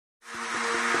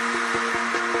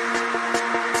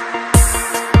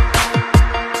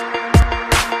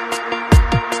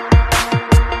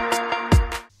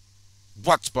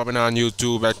What's popping on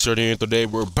YouTube? Actually, today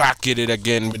we're back at it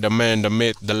again with the man, the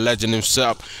myth, the legend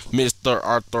himself, Mr.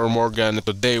 Arthur Morgan. And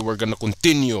today we're gonna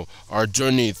continue our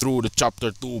journey through the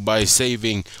chapter 2 by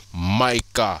saving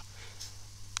Micah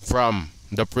from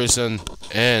the prison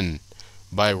and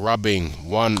by robbing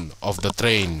one of the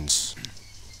trains.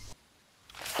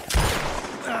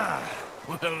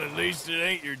 Well, at least it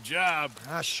ain't your job.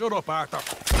 Shut up, Arthur.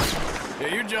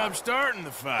 Yeah, your job's starting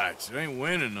the fights. It ain't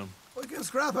winning them. I can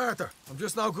scrap, Arthur. I'm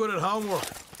just not good at homework.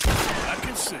 I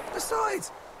can see. Besides,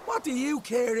 what do you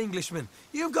care, Englishman?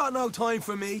 You've got no time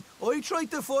for me. I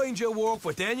tried to find you work,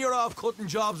 but then you're off cutting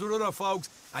jobs with other folks,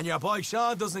 and your boy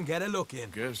Sean doesn't get a look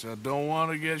in. Guess I don't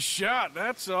want to get shot,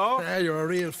 that's all. You're a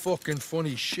real fucking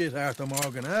funny shit, Arthur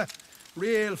Morgan, huh?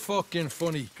 Real fucking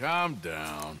funny. Calm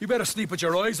down. You better sleep with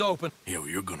your eyes open. Yeah, well,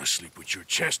 you're gonna sleep with your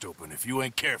chest open if you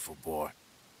ain't careful, boy.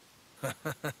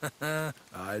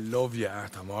 I love you,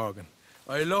 Arthur Morgan.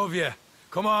 I love you.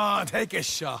 Come on, take a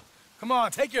shot. Come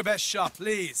on, take your best shot,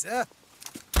 please, eh?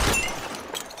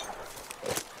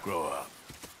 Grow up.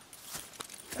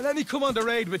 And let me come on the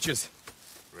raid with yous.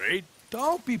 Raid?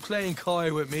 Don't be playing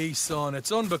coy with me, son.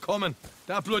 It's unbecoming.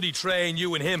 That bloody train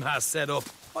you and him has set up.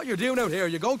 What you're doing out here,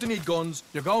 you're going to need guns,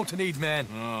 you're going to need men.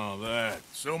 Oh, that.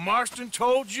 So Marston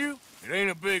told you? It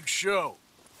ain't a big show.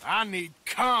 I need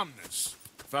calmness.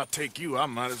 If I take you, I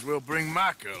might as well bring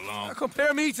Micah along. Now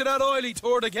compare me to that oily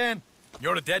turd again.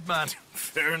 You're a dead man.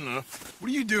 Fair enough.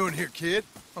 What are you doing here, kid?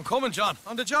 I'm coming, John.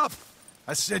 On the job.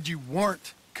 I said you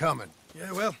weren't coming.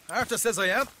 Yeah, well, Arthur says I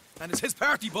am. And it's his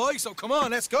party, boy, so come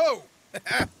on, let's go.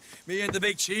 Me and the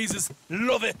big cheeses.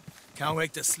 Love it. Can't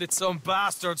wait to slit some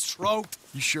bastard's throat.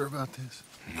 You sure about this?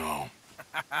 No.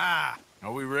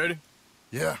 Are we ready?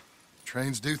 Yeah.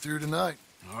 Train's due through tonight.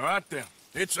 All right, then.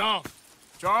 It's on.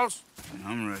 Charles?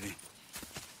 I'm ready.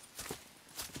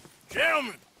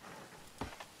 Gentlemen,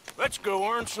 let's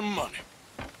go earn some money.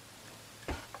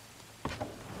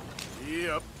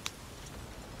 Yep.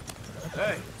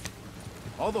 Hey,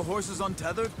 all the horses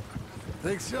untethered?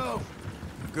 Think so?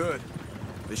 Good.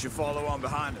 They should follow on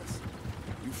behind us.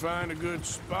 You find a good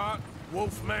spot,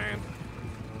 Wolfman?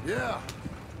 Yeah.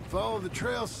 Follow the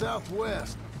trail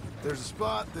southwest. There's a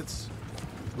spot that's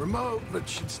remote, but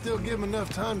should still give them enough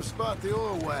time to spot the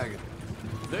oil wagon.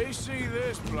 They see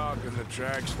this blocking the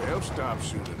tracks, they'll stop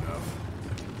soon enough.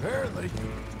 Apparently,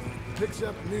 picks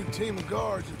up a new team of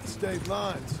guards at the state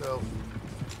line, so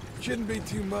shouldn't be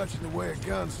too much in the way of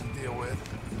guns to deal with.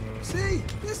 See,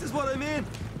 this is what I mean.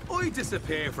 I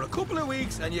disappear for a couple of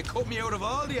weeks and you cut me out of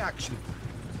all the action.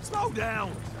 Slow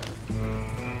down.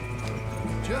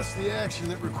 Just the action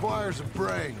that requires a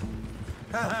brain.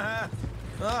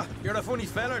 You're a funny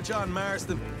fella, John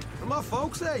Marston. From what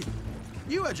folks say,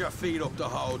 you had your feet up the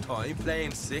whole time,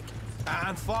 playing sick,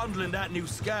 and fondling that new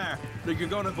scar like you're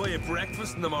gonna buy a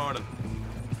breakfast in the morning.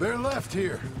 They're left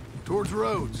here, towards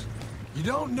Rhodes. You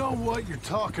don't know what you're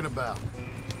talking about.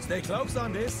 Stay close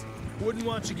on this. Wouldn't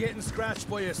want you getting scratched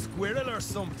by a squirrel or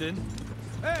something.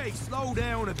 Hey, slow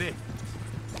down a bit.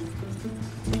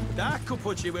 That could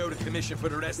put you out of commission for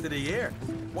the rest of the year.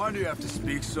 Why do you have to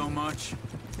speak so much?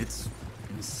 It's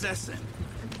incessant.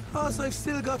 Cause I've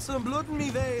still got some blood in me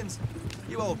veins.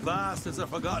 You old bastards have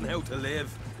forgotten how to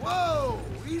live. Whoa!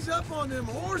 Ease up on them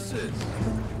horses!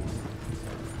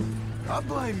 I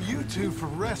blame you two for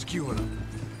rescuing them.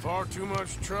 Far too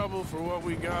much trouble for what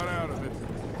we got out of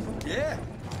it. Yeah,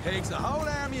 takes a whole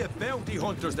army of bounty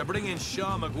hunters to bring in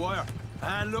Sean McGuire.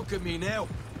 And look at me now,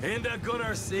 in the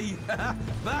gunner seat.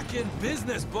 Back in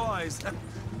business, boys.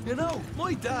 You know,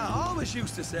 my dad always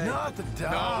used to say... Not the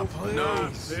dog, please.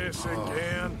 Not this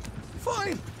again.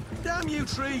 Fine. Damn you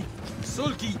three.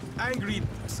 Sulky, angry,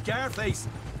 Scarface.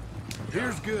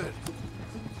 Here's good.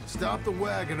 Stop the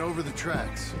wagon over the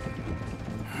tracks.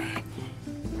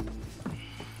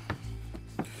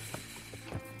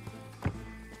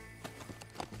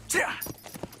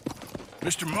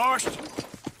 Mr. Marston,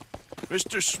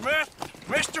 Mr. Smith,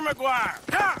 Mr. McGuire,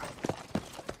 ha!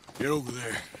 Get over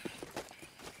there.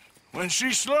 When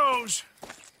she slows,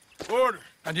 order.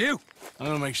 And you? I'm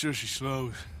gonna make sure she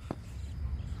slows.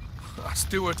 Let's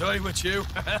do or die with you.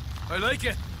 I like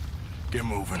it. Get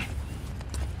moving.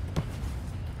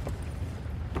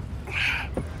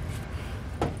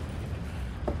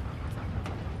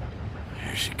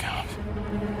 Here she comes.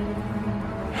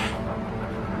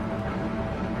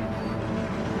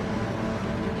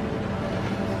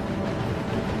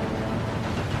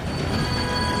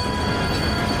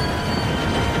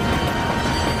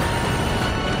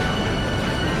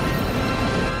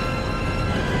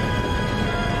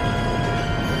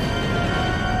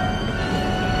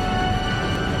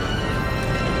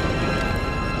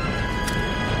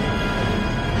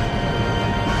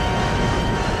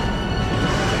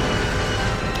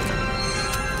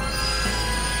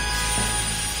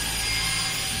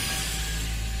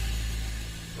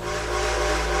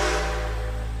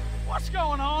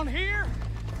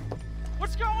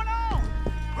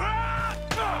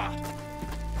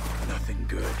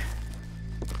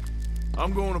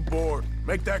 I'm going aboard.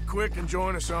 Make that quick and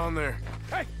join us on there.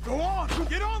 Hey, go on!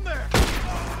 Get on there!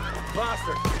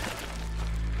 Bastard!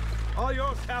 All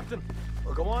yours, Captain.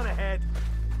 We'll go on ahead.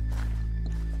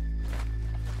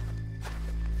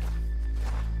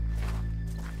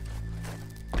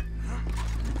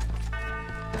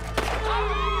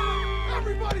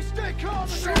 Everybody stay calm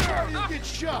and nobody will get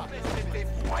shot.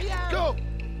 Go!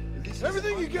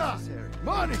 Everything you got.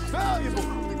 Money, valuable.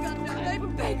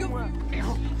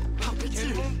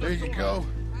 There you go.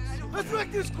 Let's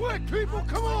make this quick, people.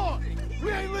 Come on. We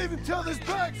ain't leaving till this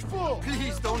bag's full.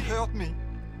 Please don't hurt me.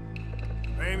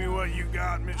 Pay me what you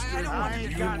got, mister. I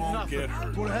ain't You got won't nothing. get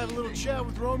hurt. Want to have a little chat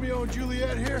with Romeo and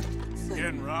Juliet here?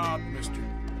 Getting robbed, mister.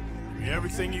 Give me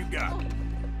everything you got.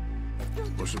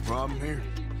 What's the problem here?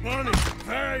 Money,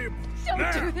 valuable.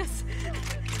 Don't do this.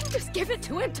 Just give it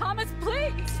to him, Thomas,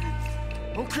 please.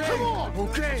 Okay. Come on.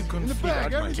 Okay. In the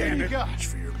bag, everything you got.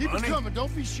 For your Keep us money. coming.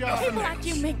 Don't be shy. People like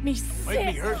you make me Make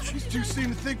me sick. hurt you. These two seem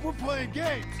to think we're playing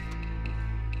games.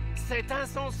 C'est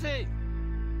insensé.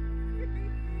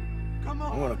 Come I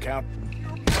on. want to count.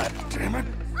 God damn it.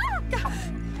 Oh, God.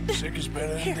 Sick is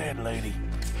better than dead, lady.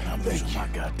 I'm losing my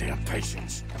goddamn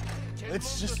patience.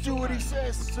 Let's just do what he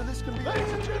says, so this can be...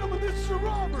 Ladies and gentlemen, this is a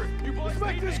robbery. Let's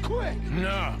make this quick.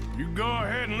 No, you go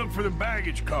ahead and look for the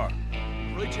baggage car.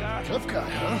 Richard. Tough guy,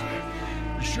 huh?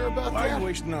 You sure about Why are that? you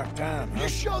wasting our time, huh? You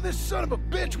show this son of a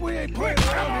bitch we ain't playing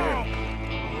around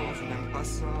here. Je n'aime pas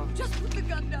ça. Just put the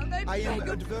gun down. I beg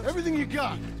of you. Everything you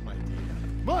got.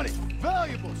 Money,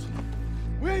 valuables.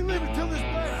 We ain't leaving till this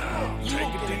bag's full.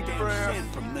 Take a deep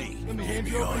breath from me. Let me hand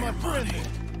you over to my friend.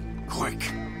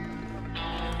 Quick.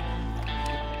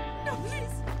 No,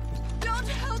 please. Don't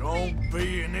help me. Don't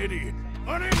be an idiot.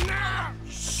 Money now!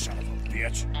 You son of a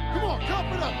bitch. Come on, cup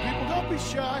it up, people. Don't be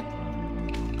shy.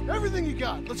 Everything you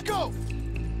got. Let's go.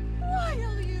 Why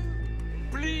are you?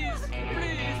 Please,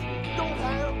 please, don't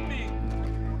hurt me.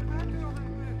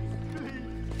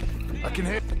 I can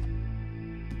handle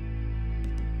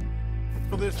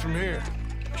this from here.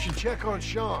 You should check on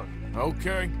Sean.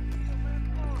 Okay.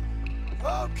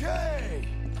 Okay.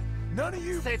 None of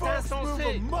you C'est folks move a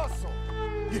insensé. muscle.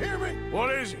 You hear me?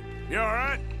 What is it? You all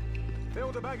right?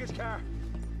 Fill the baggage car.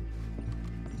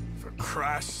 For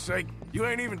Christ's sake, you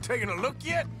ain't even taken a look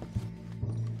yet?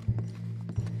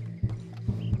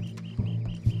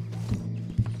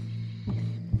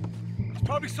 There's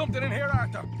probably something in here,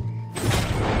 Arthur.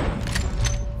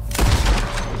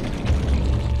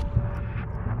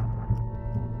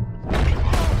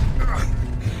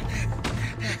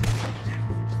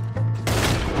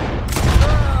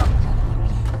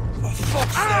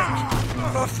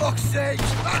 For fuck's sake!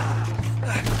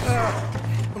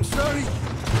 I'm sorry.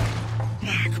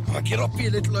 Come on, get up, you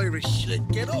little Irish shit.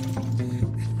 Get up.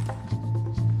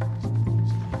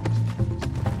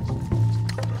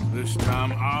 This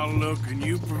time I'll look and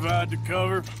you provide the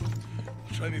cover.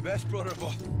 Try my best, brother,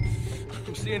 but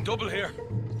I'm seeing double here.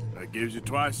 That gives you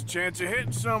twice the chance of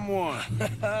hitting someone.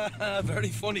 Very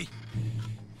funny.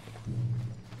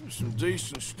 Some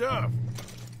decent stuff.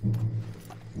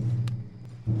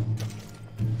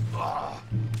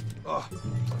 I'm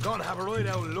gonna have a right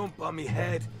out lump on me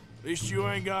head. At least you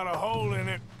ain't got a hole in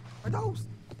it. Are those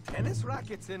tennis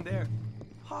rackets in there?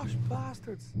 Posh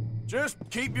bastards. Just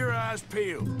keep your eyes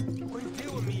peeled. I'm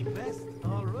doing me best,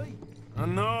 all right. I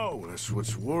know, that's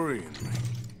what's worrying me.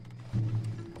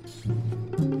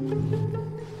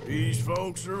 These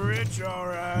folks are rich, all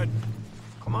right.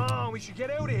 Come on, we should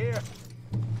get out of here.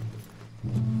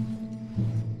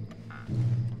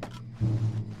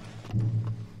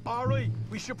 All right,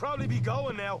 we should probably be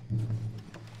going now.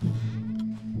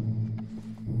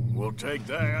 We'll take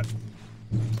that.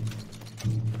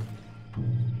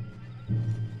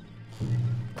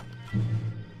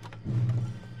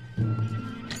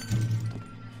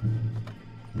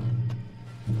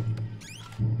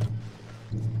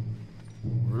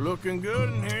 We're looking good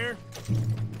in here.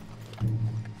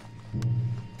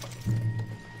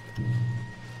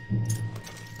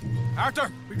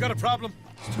 Arthur, we got a problem.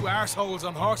 There's two arseholes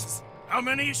on horses. How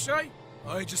many you say?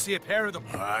 I just see a pair of them.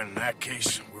 In that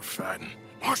case, we're fighting.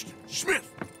 Marston,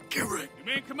 Smith, get ready. You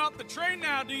men come out the train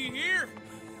now, do you hear?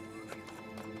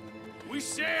 We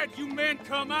said you men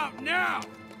come out now.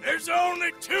 There's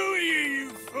only two of you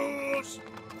fools.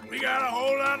 We got a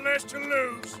whole lot less to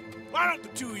lose. Why don't the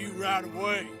two of you ride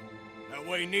away? That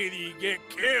way neither of you get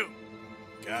killed.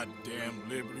 Goddamn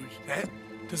liberties.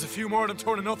 There's a few more of them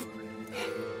turning up.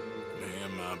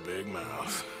 Damn my big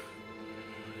mouth.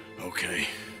 Okay,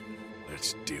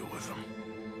 let's deal with them.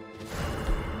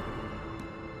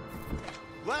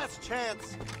 Last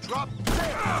chance. Drop.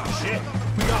 Shit,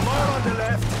 we got more on the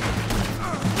left.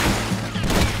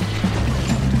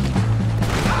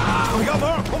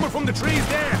 among the trees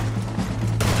there.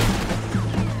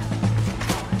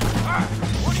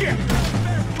 Shit!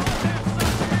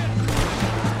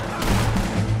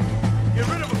 Get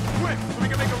rid of him quick so we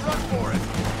can make a run for it.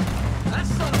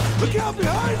 Look out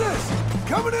behind us!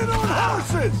 Coming in on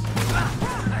horses!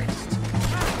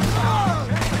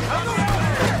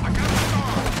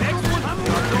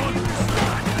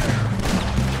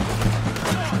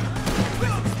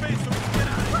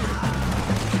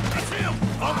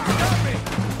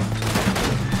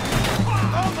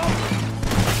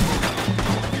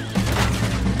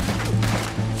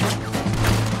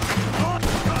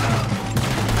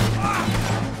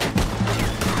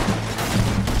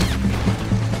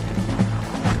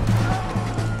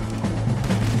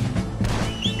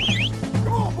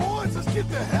 Come on, boys, let's get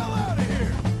the hell out of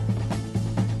here!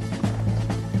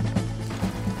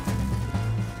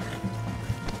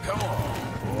 Come on,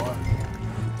 boy.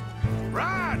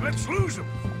 Right, let's lose him.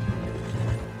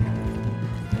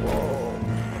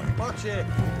 Watch it.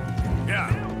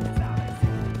 Yeah.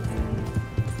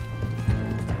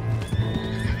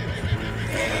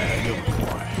 Good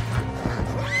boy.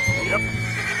 Yep.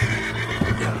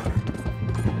 Yeah.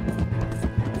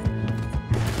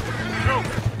 Go.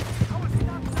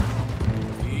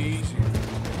 Easy.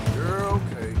 You're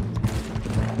okay.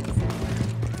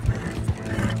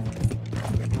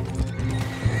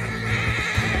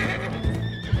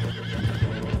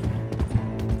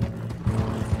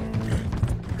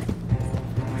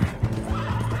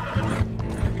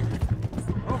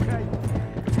 Okay.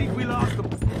 I think we lost them.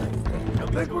 I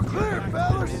think we're clear,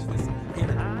 fellas. In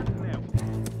hand now.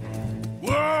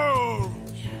 Whoa!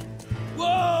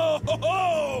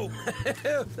 Whoa!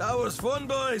 That was fun,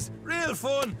 boys. Real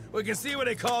fun. We can see what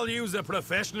they call you the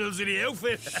professionals in the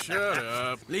outfit. Shut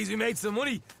up. At least we made some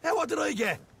money. Hey, what did I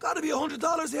get? Gotta be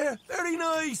 $100 here. Very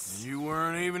nice. You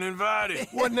weren't even invited.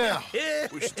 What now?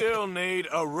 We still need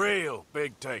a real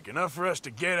big take, enough for us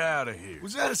to get out of here.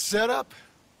 Was that a setup?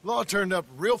 Law turned up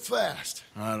real fast.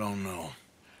 I don't know.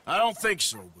 I don't think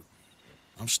so, but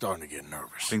I'm starting to get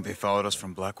nervous. Think they followed us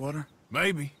from Blackwater?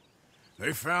 Maybe.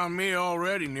 They found me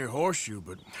already near Horseshoe,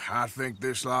 but I think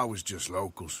this lot was just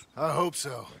locals. I hope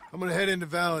so. I'm gonna head into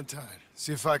Valentine,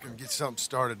 see if I can get something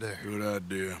started there. Good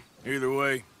idea. Either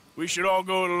way, we should all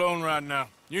go it alone right now.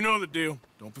 You know the deal.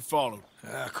 Don't be followed.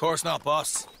 Of course not,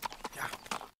 boss.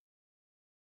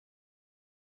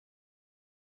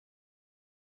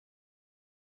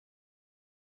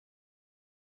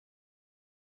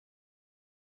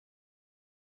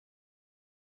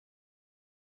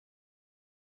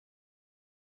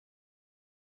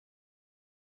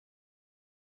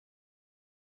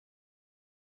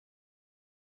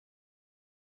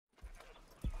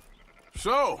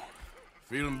 So,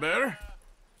 feeling better?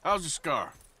 How's the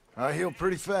scar? I heal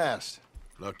pretty fast.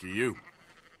 Lucky you.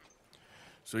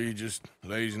 So you just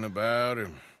lazing about,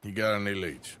 or you got any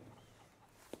leads?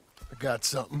 I got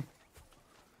something.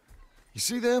 You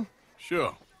see them?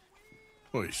 Sure.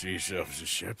 Well, you see yourself as a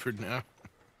shepherd now?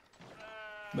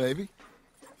 Maybe.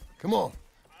 Come on.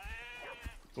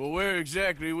 Well, where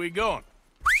exactly are we going?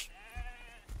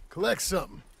 Collect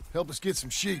something. Help us get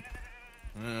some sheep.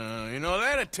 You know,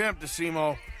 that attempt to seem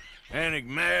all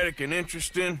enigmatic and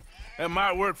interesting, that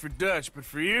might work for Dutch, but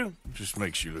for you, it just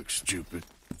makes you look stupid.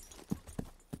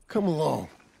 Come along.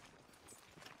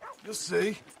 You'll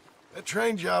see. That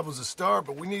train job was a start,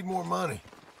 but we need more money.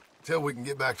 Till we can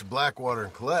get back to Blackwater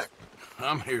and collect.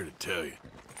 I'm here to tell you,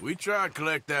 if we try to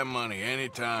collect that money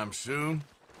anytime soon,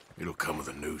 it'll come with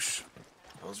a noose.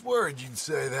 I was worried you'd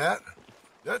say that.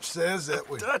 Dutch says that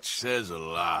we... Dutch says a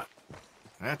lot.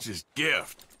 That's his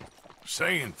gift.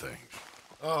 Saying things.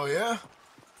 Oh, yeah?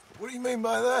 What do you mean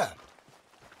by that?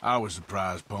 I was the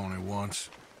prize pony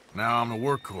once. Now I'm the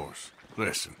workhorse.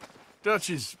 Listen, Dutch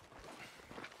is...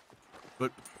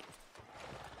 But,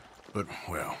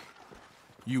 well,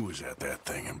 you was at that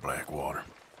thing in Blackwater.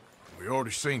 We already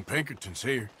seen Pinkertons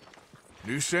here.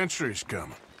 New century's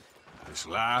coming. This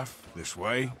life, this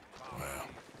way, well,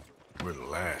 we're the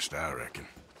last, I reckon.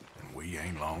 And we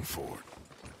ain't long for it.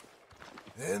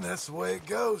 Then that's the way it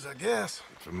goes, I guess.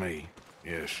 For me,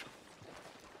 yes.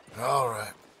 All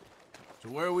right. So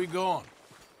where are we going?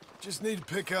 Just need to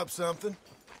pick up something.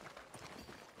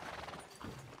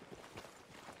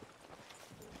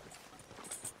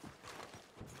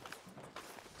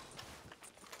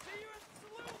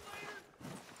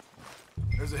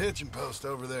 There's a hitching post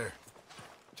over there.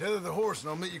 Tether the horse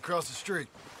and I'll meet you across the street.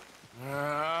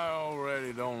 I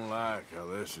already don't like how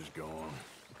this is going.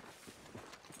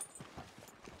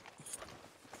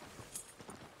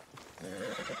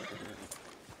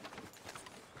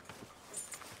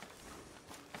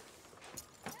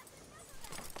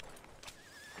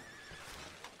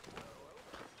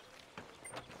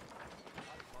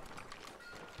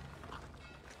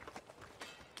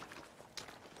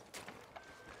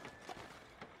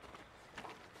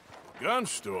 Gun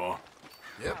store?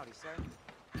 Yep.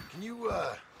 Can you,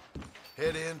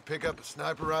 head in, pick up a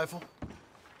sniper rifle?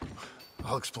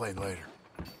 I'll explain later.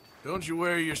 Don't you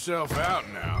wear yourself out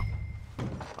now.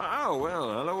 Oh,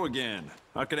 well, hello again.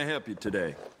 How can I help you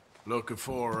today? Looking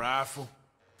for a rifle?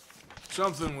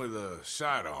 Something with a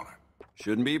sight on it.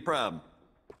 Shouldn't be a problem.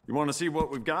 You want to see what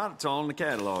we've got? It's all in the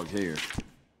catalog here.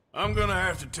 I'm gonna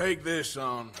have to take this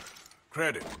on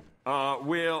credit.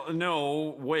 Well,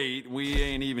 no, wait. We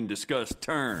ain't even discussed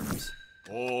terms.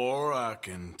 Or I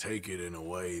can take it in a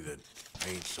way that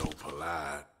ain't so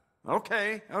polite.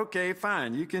 Okay,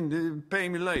 fine. You can pay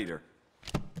me later.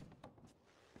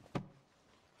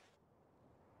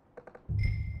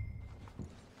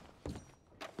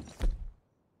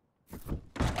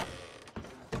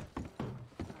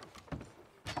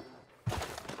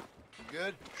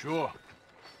 Good? Sure.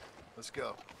 Let's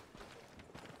go.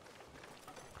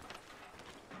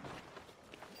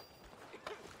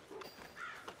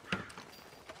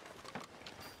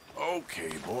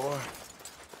 Okay, boy.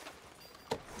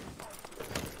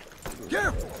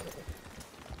 Careful!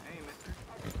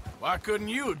 Why couldn't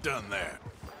you have done that?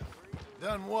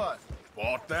 Done what?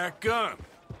 Bought that gun.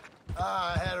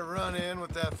 I had a run-in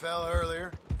with that fella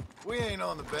earlier. We ain't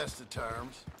on the best of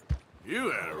terms.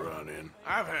 You had a run-in.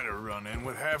 I've had a run-in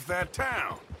with half that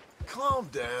town. Calm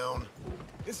down.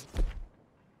 It's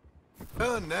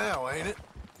done now, ain't it?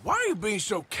 Why are you being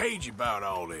so cagey about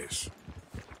all this?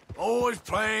 Always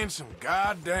playing some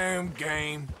goddamn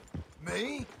game.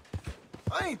 Me?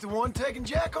 I ain't the one taking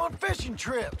Jack on fishing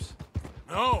trips.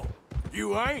 No,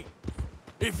 you ain't.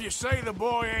 If you say the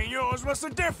boy ain't yours, what's the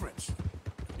difference?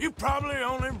 You probably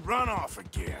only run off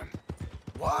again.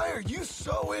 Why are you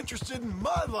so interested in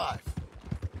my life?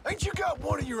 Ain't you got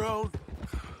one of your own?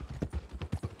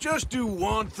 Just do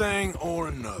one thing or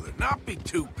another. Not be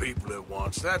two people at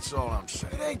once, that's all I'm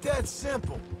saying. It ain't that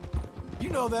simple. You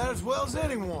know that as well as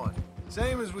anyone.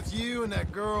 Same as with you and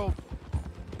that girl...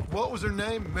 What was her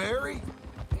name? Mary?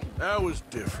 That was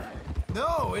different.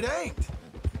 No, it ain't.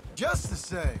 Just the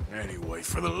same. Anyway,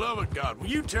 for the love of God, will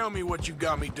you tell me what you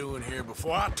got me doing here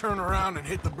before I turn around and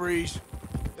hit the breeze?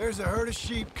 There's a herd of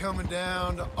sheep coming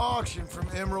down to auction from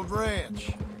Emerald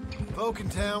Ranch. Folk in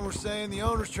town were saying the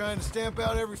owner's trying to stamp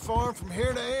out every farm from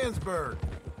here to Ansburg.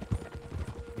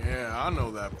 Yeah, I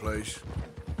know that place.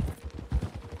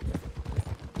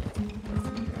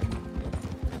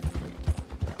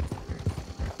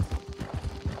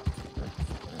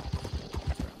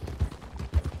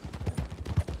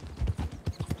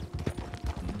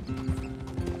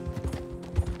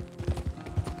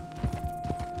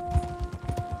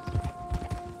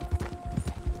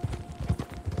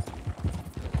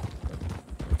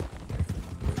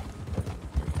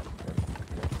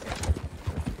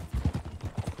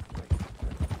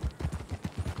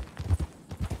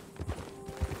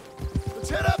 Let's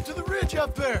head up to the ridge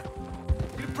up there.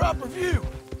 Get a proper view.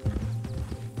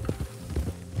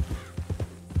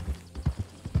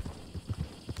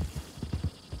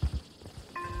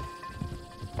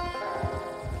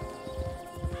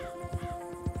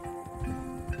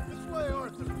 This way,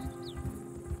 Arthur.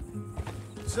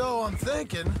 So I'm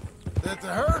thinking that the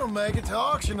herd will make it to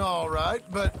auction all right,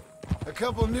 but a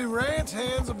couple of new ranch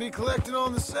hands will be collecting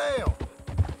on the sale.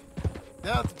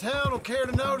 Doubt the town will care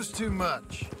to notice too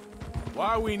much.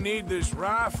 Why we need this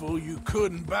rifle you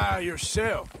couldn't buy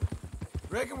yourself?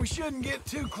 Reckon we shouldn't get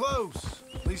too close.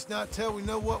 At least not till we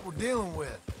know what we're dealing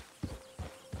with.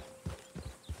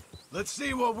 Let's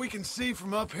see what we can see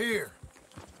from up here.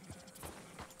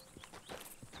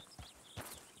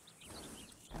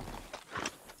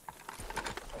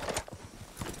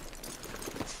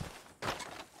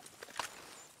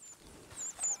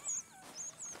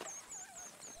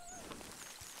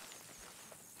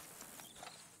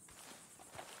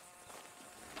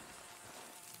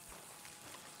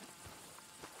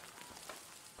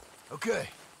 Okay,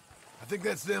 I think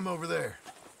that's them over there.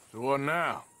 So what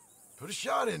now? Put a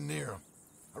shot in near them.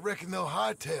 I reckon they'll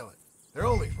hightail it. They're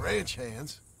only ranch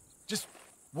hands. Just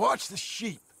watch the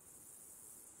sheep.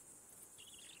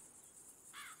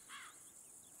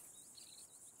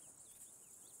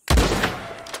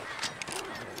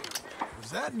 Was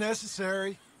that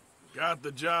necessary? Got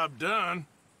the job done.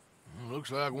 Looks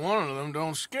like one of them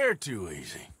don't scare too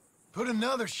easy. Put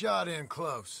another shot in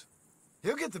close.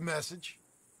 He'll get the message.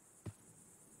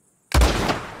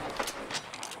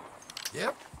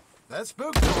 Yep, that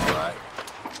spook's all right.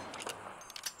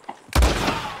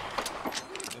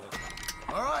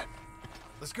 All right,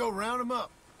 let's go round him up.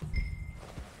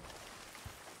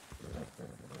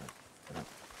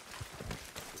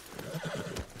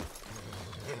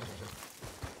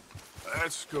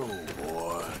 Let's go,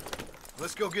 boy.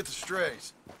 Let's go get the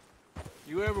strays.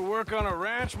 You ever work on a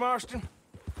ranch, Marston?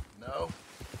 No?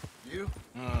 You?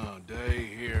 Oh, day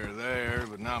here or there,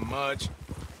 but not much.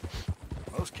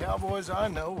 Most cowboys I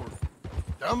know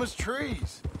are dumb as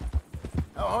trees.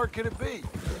 How hard could it be?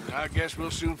 I guess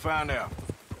we'll soon find out.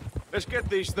 Let's get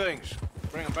these things.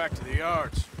 Bring them back to the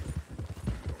yards.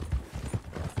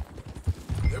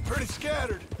 They're pretty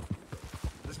scattered.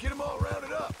 Let's get them all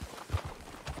rounded up.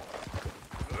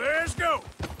 Let's go!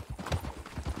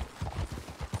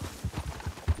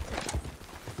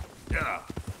 Yeah.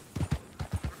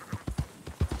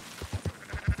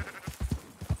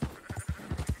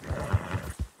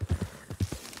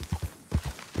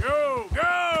 Go,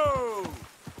 go!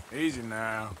 Easy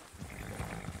now.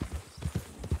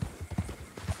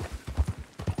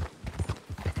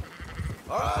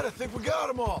 All right, I think we got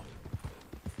them all.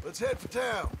 Let's head for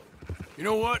town. You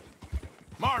know what?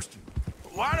 Marston,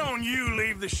 why don't you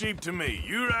leave the sheep to me?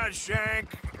 You ride Shank,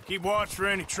 keep watch for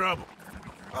any trouble.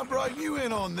 I brought you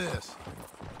in on this.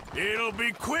 It'll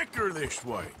be quicker this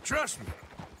way. Trust me.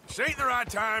 This ain't the right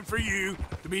time for you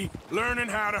to be learning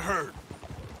how to herd.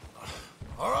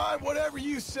 All right, whatever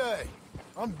you say.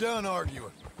 I'm done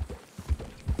arguing.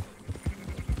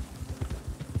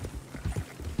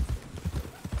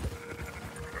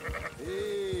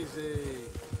 Easy.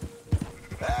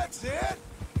 That's it.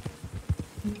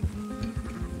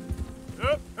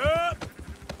 Up, up!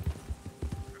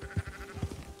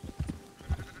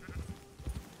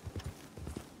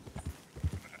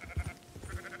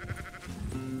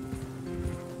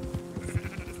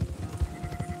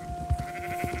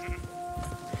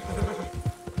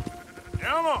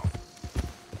 Come on!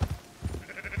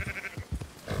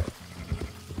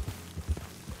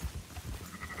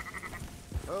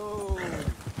 Oh.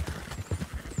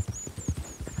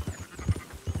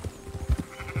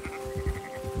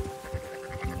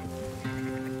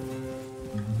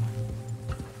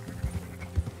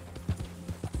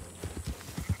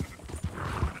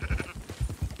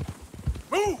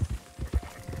 Move!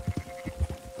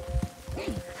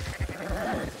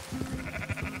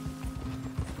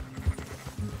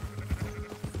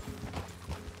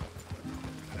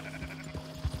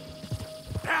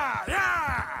 Yeah,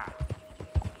 yeah!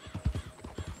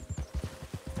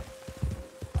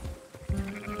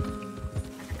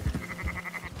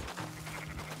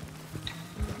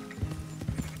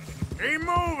 Keep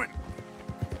moving!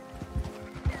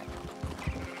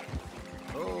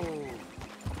 Oh.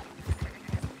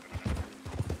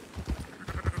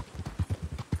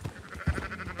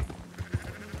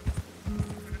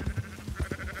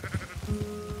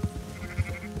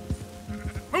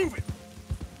 Move it!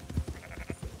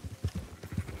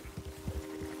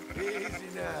 Easy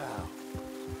now.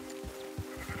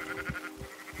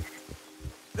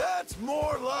 That's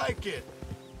more like it.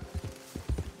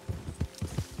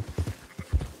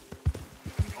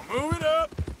 I'll move it up!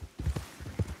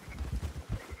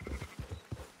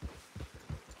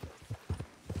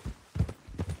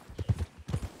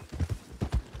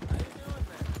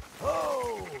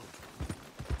 Oh.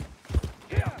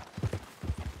 Yeah.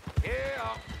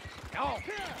 Yeah. Oh.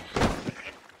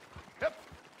 Hup,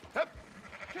 hup.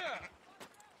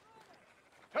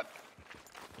 Hup,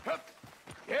 hup.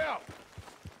 Yeah.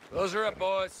 Those are up,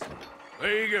 boys.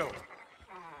 There you go.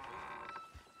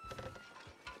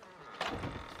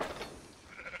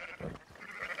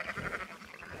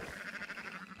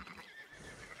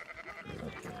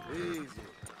 Easy.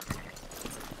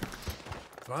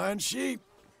 Fine sheep.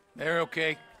 They're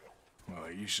okay.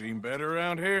 Well, you seem better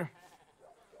around here.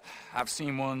 I've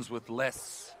seen ones with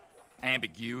less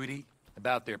ambiguity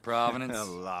about their provenance. A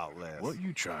lot less. What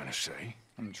you trying to say?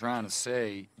 I'm trying to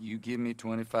say, you give me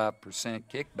 25%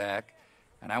 kickback,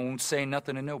 and I won't say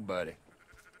nothing to nobody.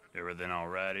 Everything all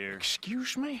right here?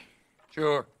 Excuse me?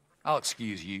 Sure, I'll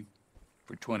excuse you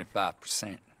for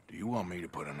 25%. Do you want me to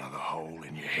put another hole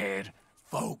in your head?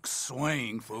 Folks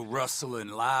swing for rustling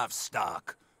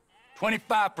livestock.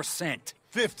 25%.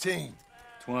 15.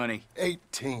 20.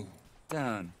 18.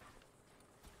 Done.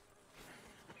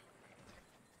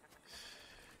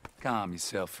 Calm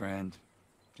yourself, friend.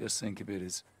 Just think of it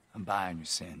as I'm buying your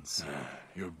sins.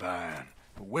 You're buying,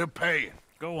 but we're paying.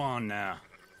 Go on now.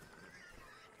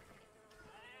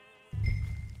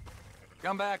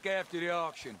 Come back after the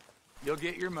auction. You'll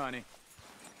get your money.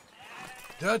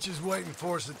 Dutch is waiting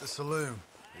for us at the saloon.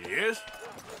 Yes?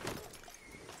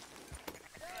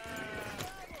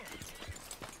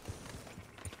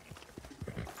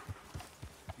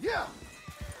 Yeah.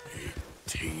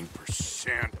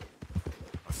 18%.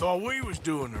 I thought we was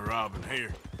doing the robbing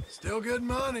here. Still good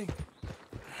money.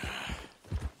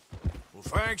 Well,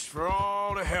 thanks for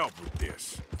all the help with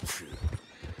this.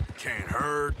 Can't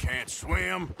herd, can't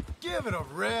swim. Give it a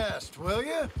rest, will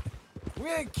you? We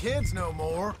ain't kids no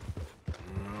more.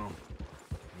 No,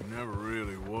 it never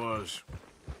really was.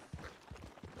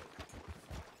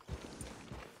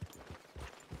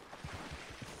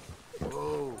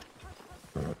 Whoa.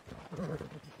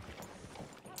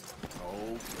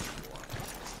 Oh,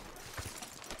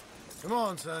 Come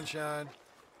on, sunshine.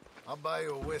 I'll buy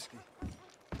you a whiskey.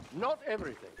 Not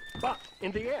everything. But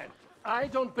in the end, I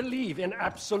don't believe in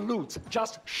absolutes,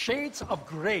 just shades of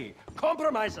gray.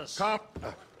 Compromises.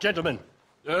 Gentlemen.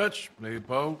 Dutch,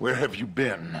 Leopold. Where have you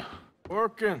been?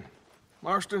 Working.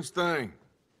 Marston's thing.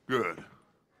 Good.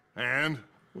 And?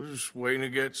 We're just waiting to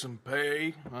get some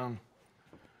pay on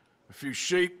a few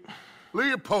sheep.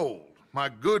 Leopold, my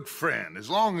good friend, as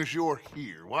long as you're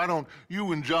here, why don't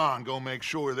you and John go make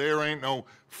sure there ain't no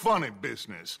funny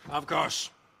business? Of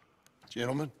course.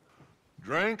 Gentlemen,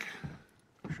 drink?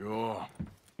 Sure.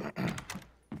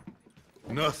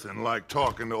 Nothing like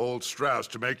talking to old Strauss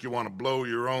to make you want to blow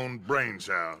your own brains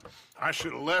out. I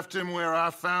should have left him where I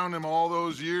found him all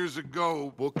those years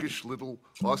ago. Bookish little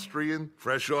Austrian,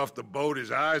 fresh off the boat,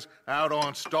 his eyes out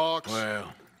on stalks.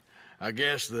 Well, I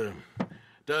guess the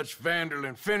Dutch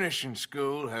Vanderlyn Finishing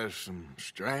School has some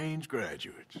strange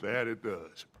graduates. That it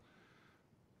does.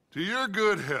 To your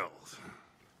good health.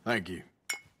 Thank you.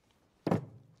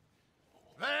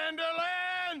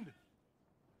 Vanderland!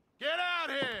 Get out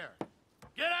here!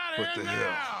 Get out What here the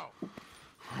now!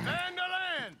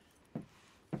 Vanderland!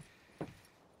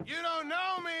 You don't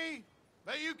know me,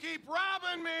 but you keep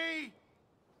robbing me!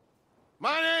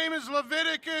 My name is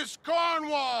Leviticus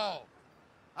Cornwall.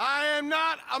 I am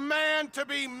not a man to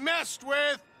be messed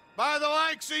with by the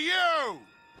likes of you!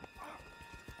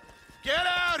 Get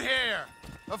out here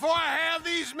before I have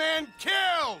these men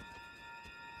killed!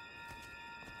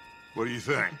 What do you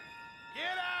think?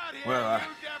 Get out here, Well, you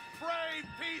depraved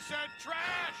piece of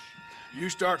trash! You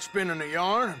start spinning the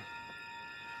yarn.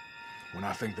 When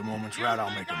I think the moment's right, I'll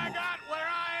make a I move. got where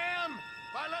I am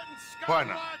by letting Why scum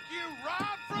not? like you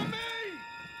rob from me!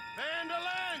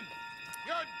 Vanderlyn,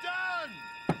 you're done!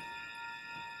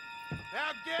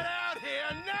 Now get out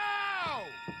here now!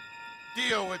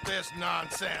 Deal with this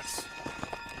nonsense.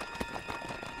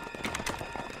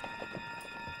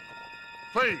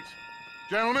 Please,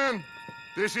 gentlemen,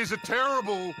 this is a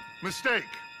terrible mistake.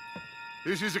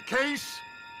 This is a case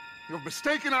of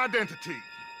mistaken identity.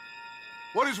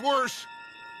 What is worse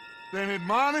than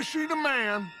admonishing a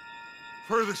man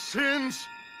for the sins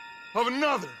of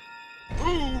another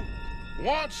who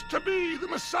wants to be the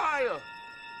Messiah?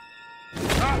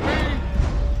 Not me,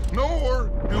 nor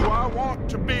do I want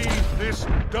to be this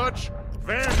Dutch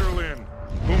Vanderlyn,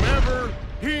 whomever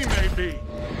he may be.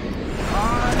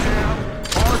 I am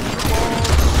Archibald.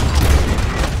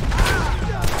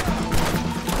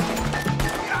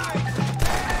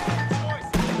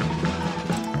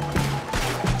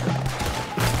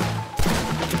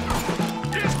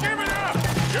 Just give it up!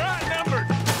 You're outnumbered!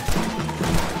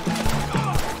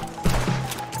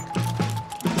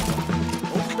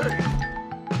 Okay.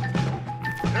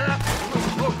 Yeah,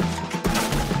 look.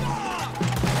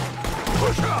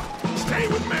 Push up. Stay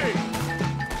with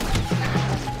me.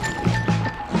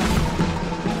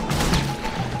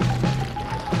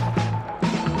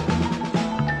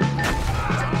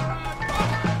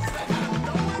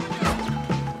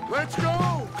 Let's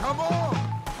go. Come on.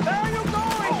 Where are you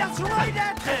going? That's right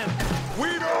at them! We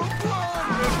don't run,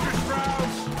 Mr.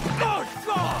 Strauss. Oh,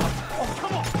 God! Oh,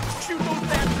 come on! Shoot those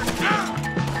bastards!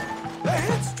 They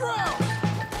hit Strauss!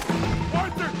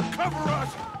 Arthur, cover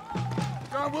us.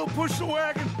 God, we'll push the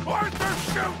wagon. Arthur,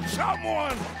 shoot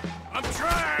someone. I'm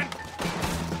trying!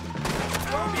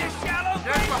 Don't be a shallow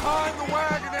Get behind the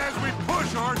wagon as we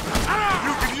push, Arthur.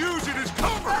 You can use it as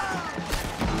cover.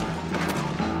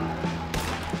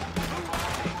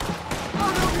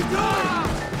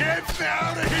 Get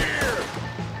out of here!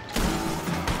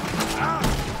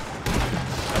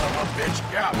 Son of a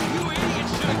bitch, got me. You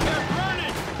idiots should have kept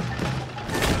running!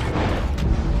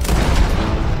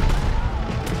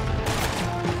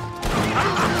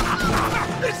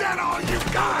 Is that all you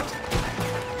got?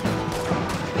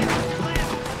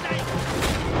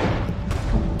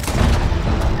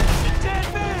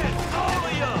 Dead man! All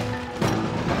of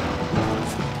you!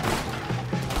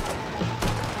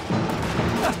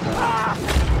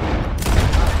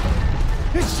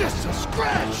 It's just a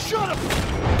scratch! Shut up!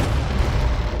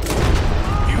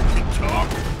 You can talk.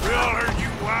 We all heard you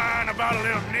whine about a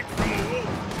little nick from a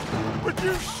wolf. Would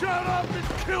you shut up and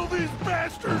kill these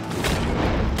bastards?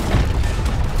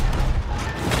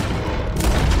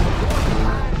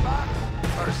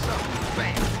 Or something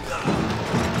fancy.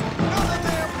 Now the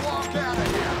damn walk out of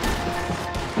here!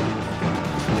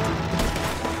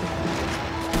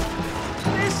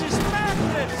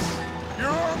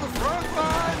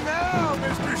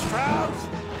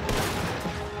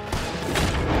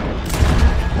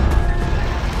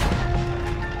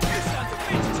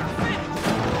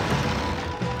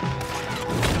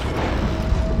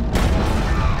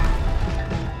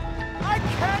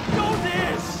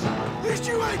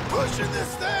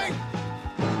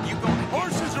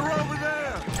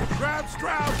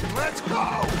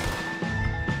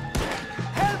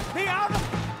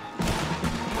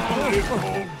 You're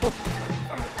fine.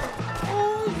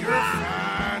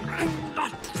 I'm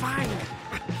not fine.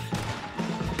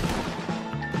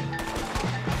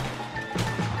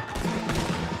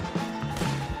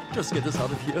 Just get us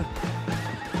out of here.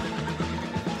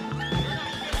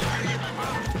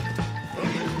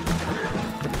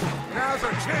 Now's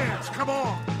our chance. Come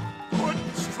on. Put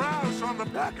Strauss on the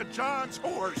back of John's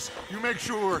horse. You make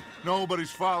sure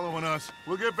nobody's following us.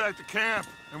 We'll get back to camp,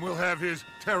 and we'll have his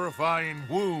terrifying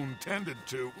wound tended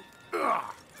to. Ugh.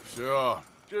 Sure.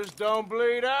 Just don't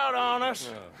bleed out on us.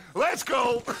 Let's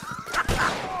go!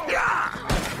 Yeah!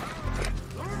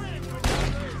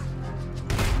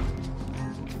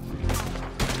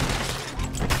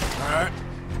 All right.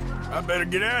 I better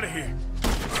get out of here.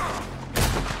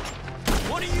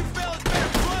 One of you fellas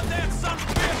better club that son of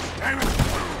a bitch! Damn it!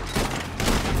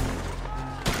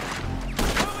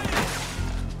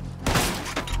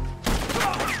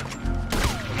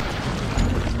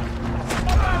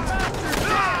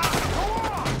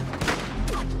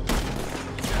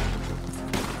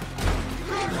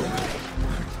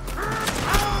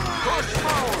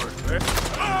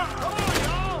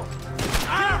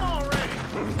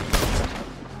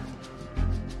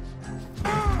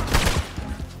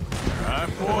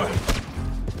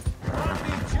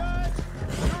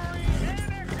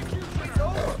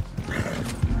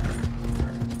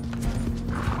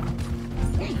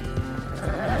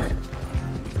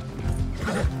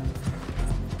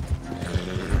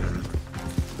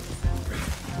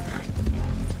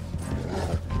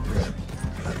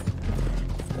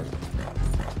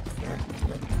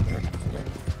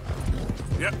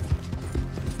 Yep.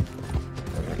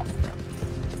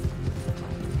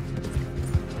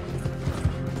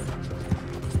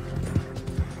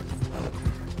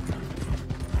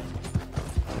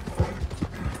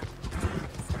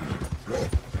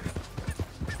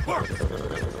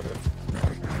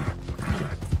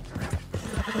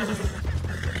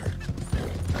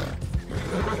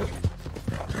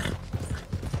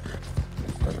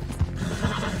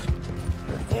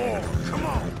 Oh, come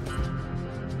on.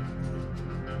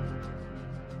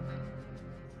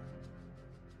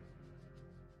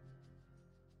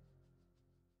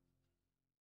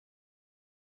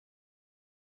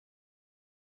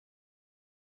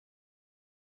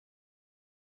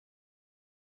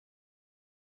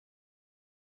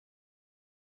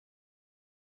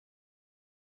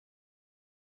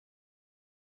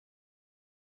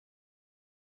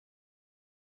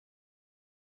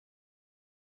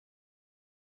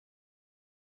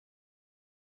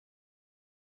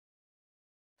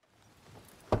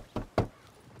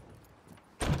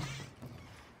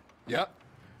 Yep.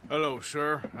 Hello,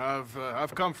 sir.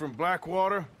 I've come from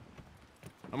Blackwater.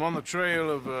 I'm on the trail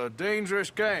of a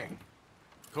dangerous gang.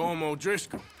 Colm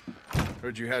O'Driscoll.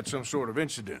 Heard you had some sort of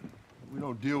incident. We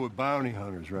don't deal with bounty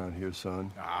hunters around here,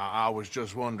 son. I was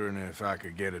just wondering if I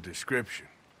could get a description.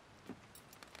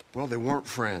 Well, they weren't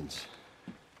friends.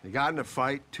 They got in a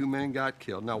fight, 2 men got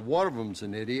killed. Now, one of them's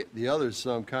an idiot, the other's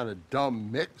some kind of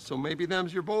dumb mix, so maybe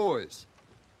them's your boys.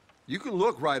 You can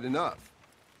look right enough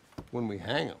when we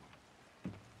hang them.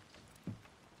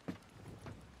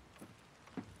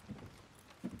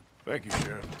 Thank you,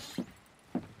 Sheriff.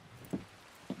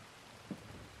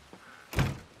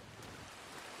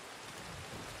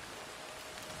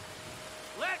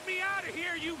 Let me out of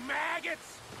here, you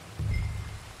maggots!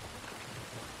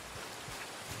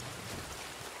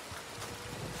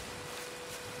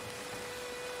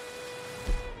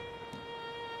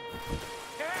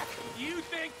 Heck, you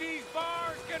think these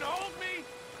bars can hold me?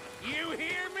 You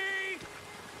hear me?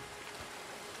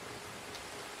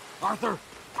 Arthur!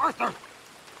 Arthur!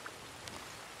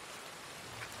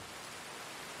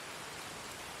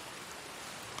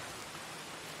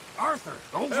 Arthur,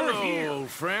 over Hello, here! old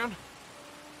friend.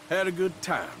 Had a good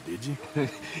time, did you?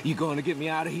 You going to get me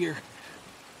out of here?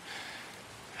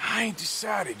 I ain't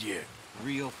decided yet.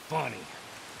 Real funny.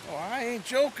 Oh, I ain't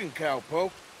joking,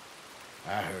 cowpoke.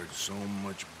 I heard so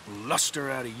much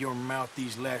bluster out of your mouth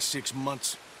these last 6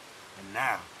 months. And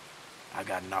now, I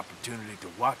got an opportunity to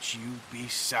watch you be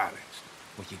silenced.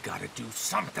 Well, you gotta do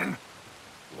something.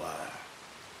 Why?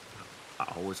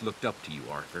 I always looked up to you,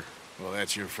 Arthur. Well,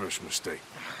 that's your first mistake.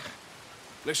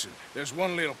 Listen, there's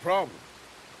one little problem.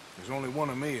 There's only one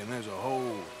of me, and there's a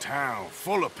whole town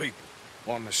full of people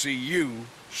wanting to see you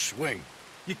swing.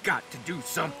 You got to do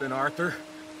something, Arthur.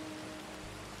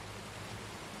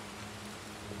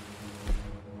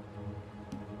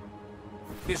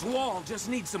 This wall just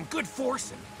needs some good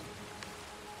forcing.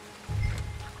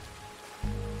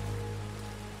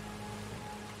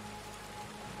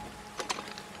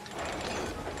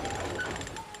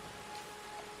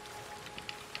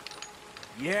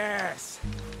 Yes.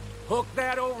 Hook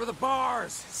that over the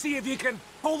bars. See if you can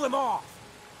pull them off.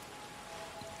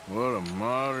 What a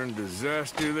modern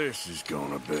disaster this is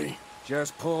gonna be.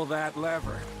 Just pull that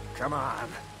lever. Come on.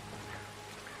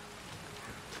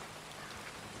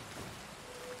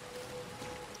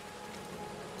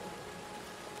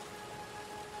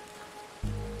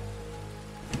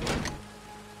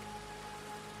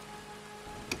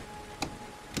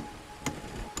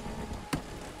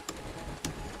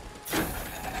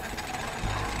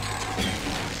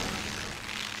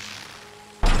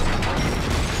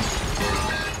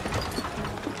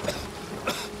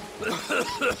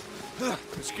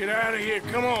 Let's get out of here,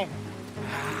 come on.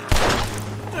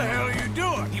 What the hell are you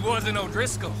doing? He wasn't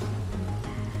O'Driscoll.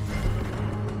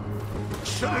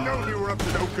 Should've known you were up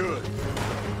to no good.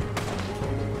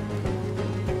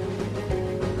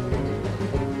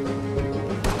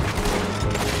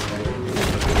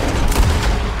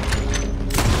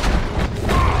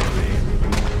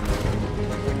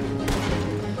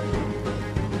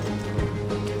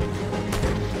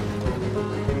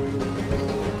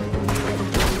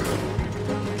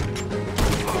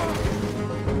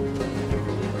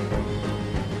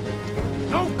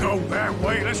 Don't go that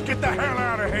way. Let's get the hell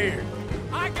out of here.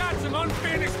 I got some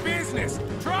unfinished business.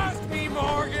 Trust me,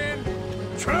 Morgan.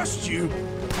 Trust you?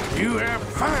 You have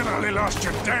finally lost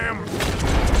your damn...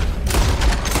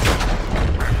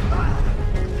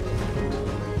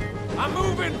 I'm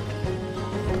moving.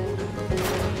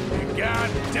 You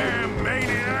goddamn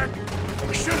maniac.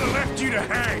 We should have left you to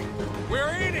hang.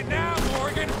 We're in it now,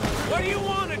 Morgan. What do you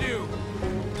want to do?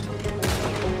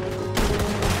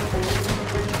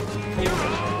 You're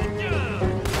all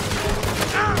done.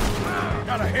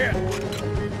 Got a hit.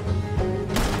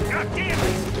 God damn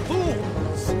these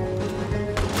fools!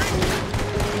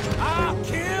 I'll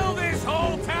kill this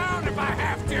whole town if I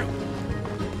have to.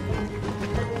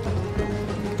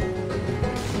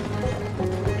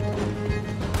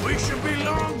 We should be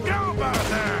long gone by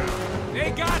now.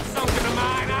 They got something of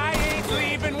mine I ain't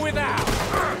leaving without.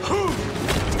 Who?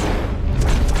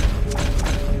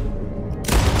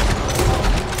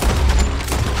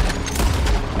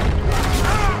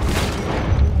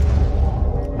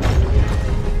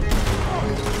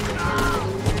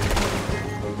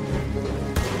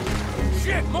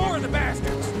 Shit, more of the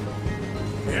bastards.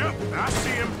 Yep, I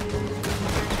see him.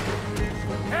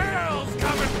 Hell's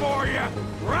coming for you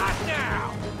right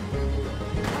now.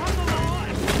 On the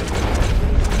line.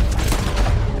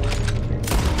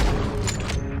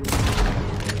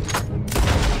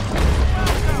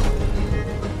 Welcome.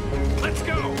 Let's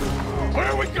go. Where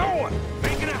are we going?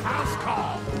 Making a house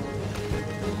call.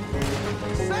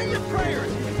 Say your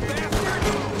prayers, you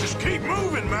bastard. Just keep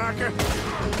moving, Micah.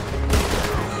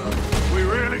 We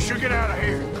really should get out of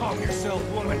here. Calm yourself,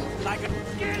 woman. Like a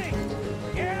skinny.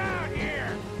 Get out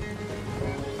here.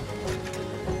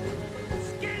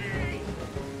 Skinny.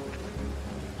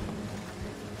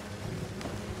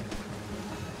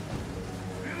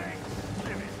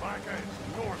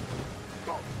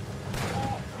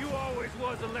 You always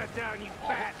was a letdown, you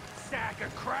fat sack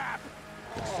of crap.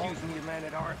 Excuse me,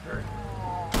 Lieutenant Arthur.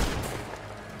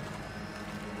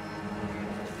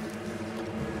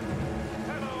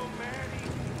 Hello, Maddie.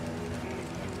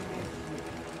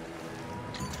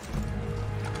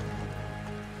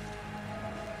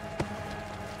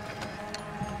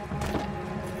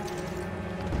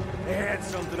 They had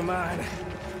something of mine.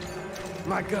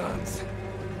 My guns.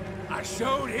 I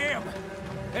showed him,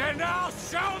 and I'll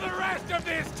show the rest of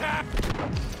this town.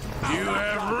 You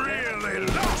have really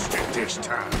lost it this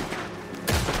time.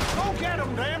 Go get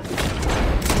him, damn!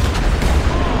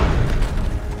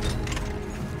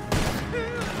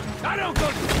 I don't go.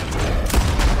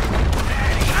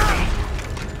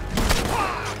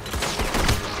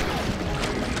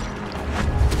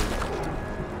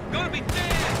 Gonna be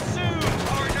dead soon,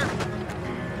 partner.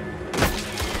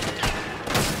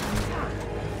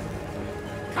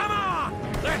 Come on,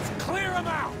 let's clear them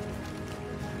out.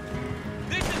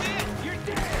 This is it. You're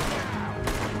dead now.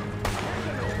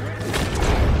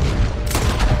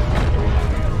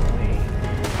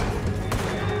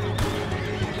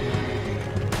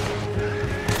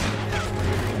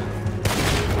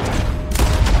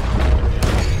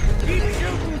 Keep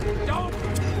shooting. Don't.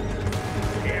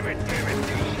 Damn it, damn it.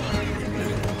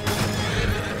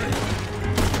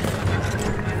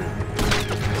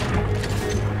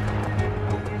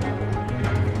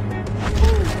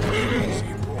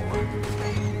 Easy, boy.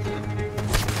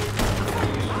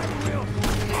 I will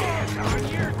stand on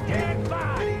your dead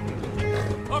body.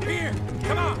 Up here,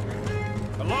 come on.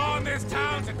 The law in this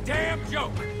town's a damn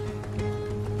joke.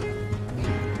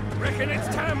 Reckon it's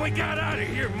time we got out of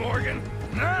here, Morgan.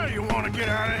 Now you want to get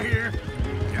out of here?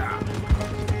 Yeah.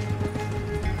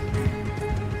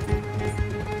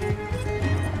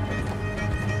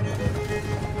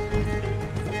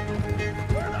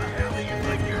 Where the hell do you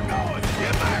think you're going?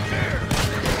 Get back there!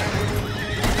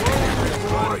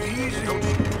 Oh, easy.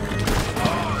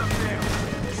 Oh, damn.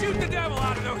 Shoot the devil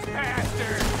out of those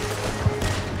bastards!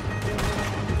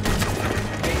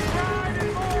 Keep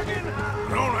riding, Morgan!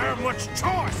 Don't have much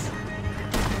choice.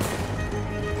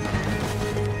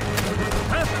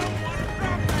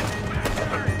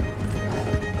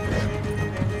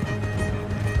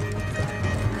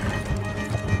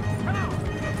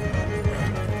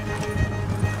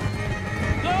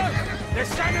 Look! They're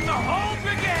sending the whole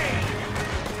brigade!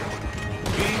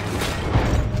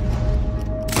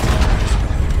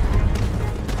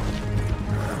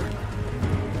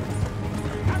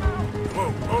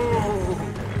 Whoa, oh!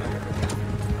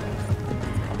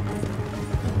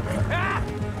 Ah!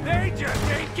 They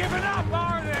just ain't giving up,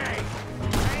 are they?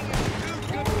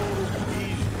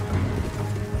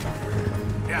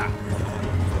 Yeah.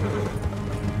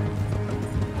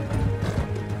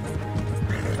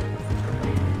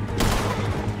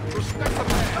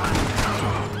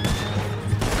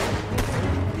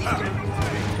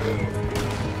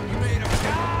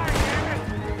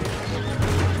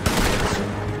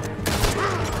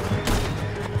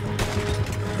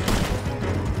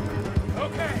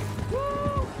 Okay.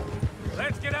 Woo!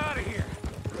 Let's get out of here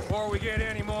before we get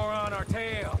any more on our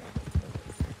tail.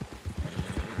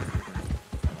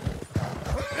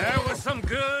 That was some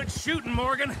good shooting,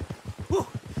 Morgan. Whew.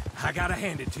 I gotta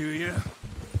hand it to you.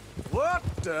 What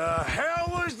the hell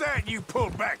was that you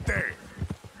pulled back there?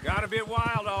 Got a bit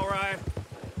wild, all right.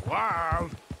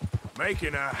 Wild?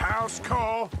 Making a house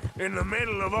call in the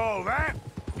middle of all that?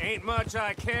 Ain't much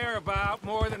I care about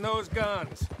more than those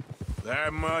guns.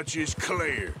 That much is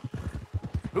clear.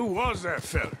 Who was that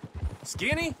fella?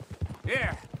 Skinny?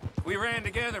 Yeah, we ran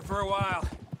together for a while.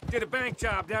 Did a bank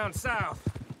job down south.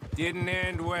 Didn't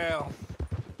end well.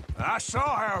 I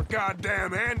saw how it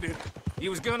goddamn ended. He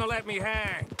was gonna let me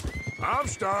hang. I'm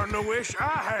starting to wish I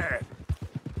had.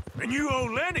 And you owe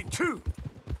Lenny, too.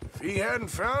 If he hadn't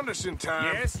found us in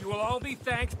time... Yes, you will all be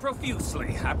thanked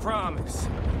profusely, I promise.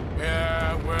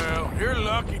 Yeah, well, you're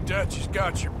lucky Dutch has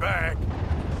got your back.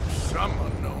 For some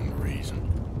unknown reason.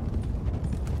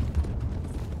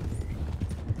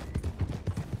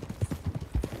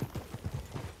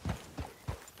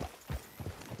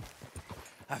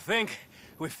 I think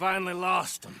we finally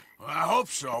lost him. Well, I hope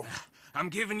so. I'm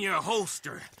giving you a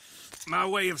holster. My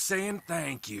way of saying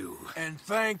thank you. And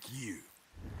thank you.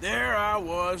 There I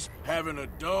was, having a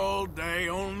dull day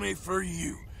only for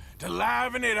you. To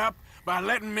liven it up by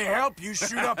letting me help you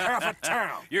shoot up half a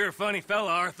town. You're a funny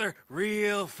fella, Arthur.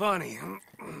 Real funny.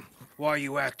 Why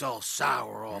you act all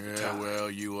sour all the time? Yeah,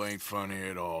 well, you ain't funny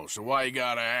at all. So why you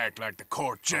gotta act like the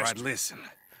court jester? All right, listen.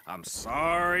 I'm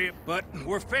sorry, but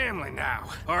we're family now.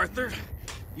 Arthur,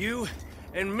 you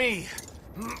and me.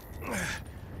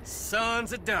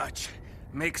 Sons of Dutch.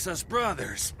 Makes us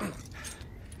brothers.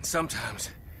 Sometimes,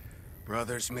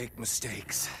 brothers make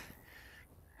mistakes.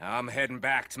 I'm heading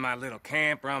back to my little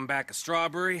camp around back of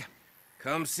Strawberry.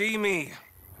 Come see me.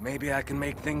 Maybe I can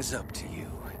make things up to you.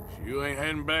 You ain't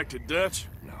heading back to Dutch?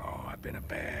 No, I've been a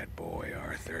bad boy,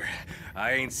 Arthur.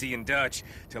 I ain't seeing Dutch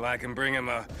till I can bring him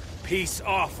a peace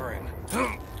offering.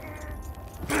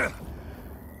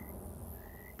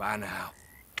 Bye now.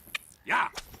 Yeah.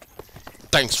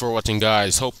 Thanks for watching,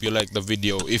 guys. Hope you liked the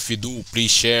video. If you do,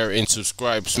 please share and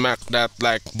subscribe. Smack that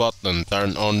like button.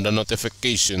 Turn on the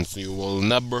notifications. You will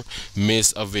never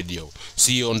miss a video.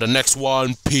 See you on the next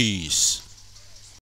one. Peace.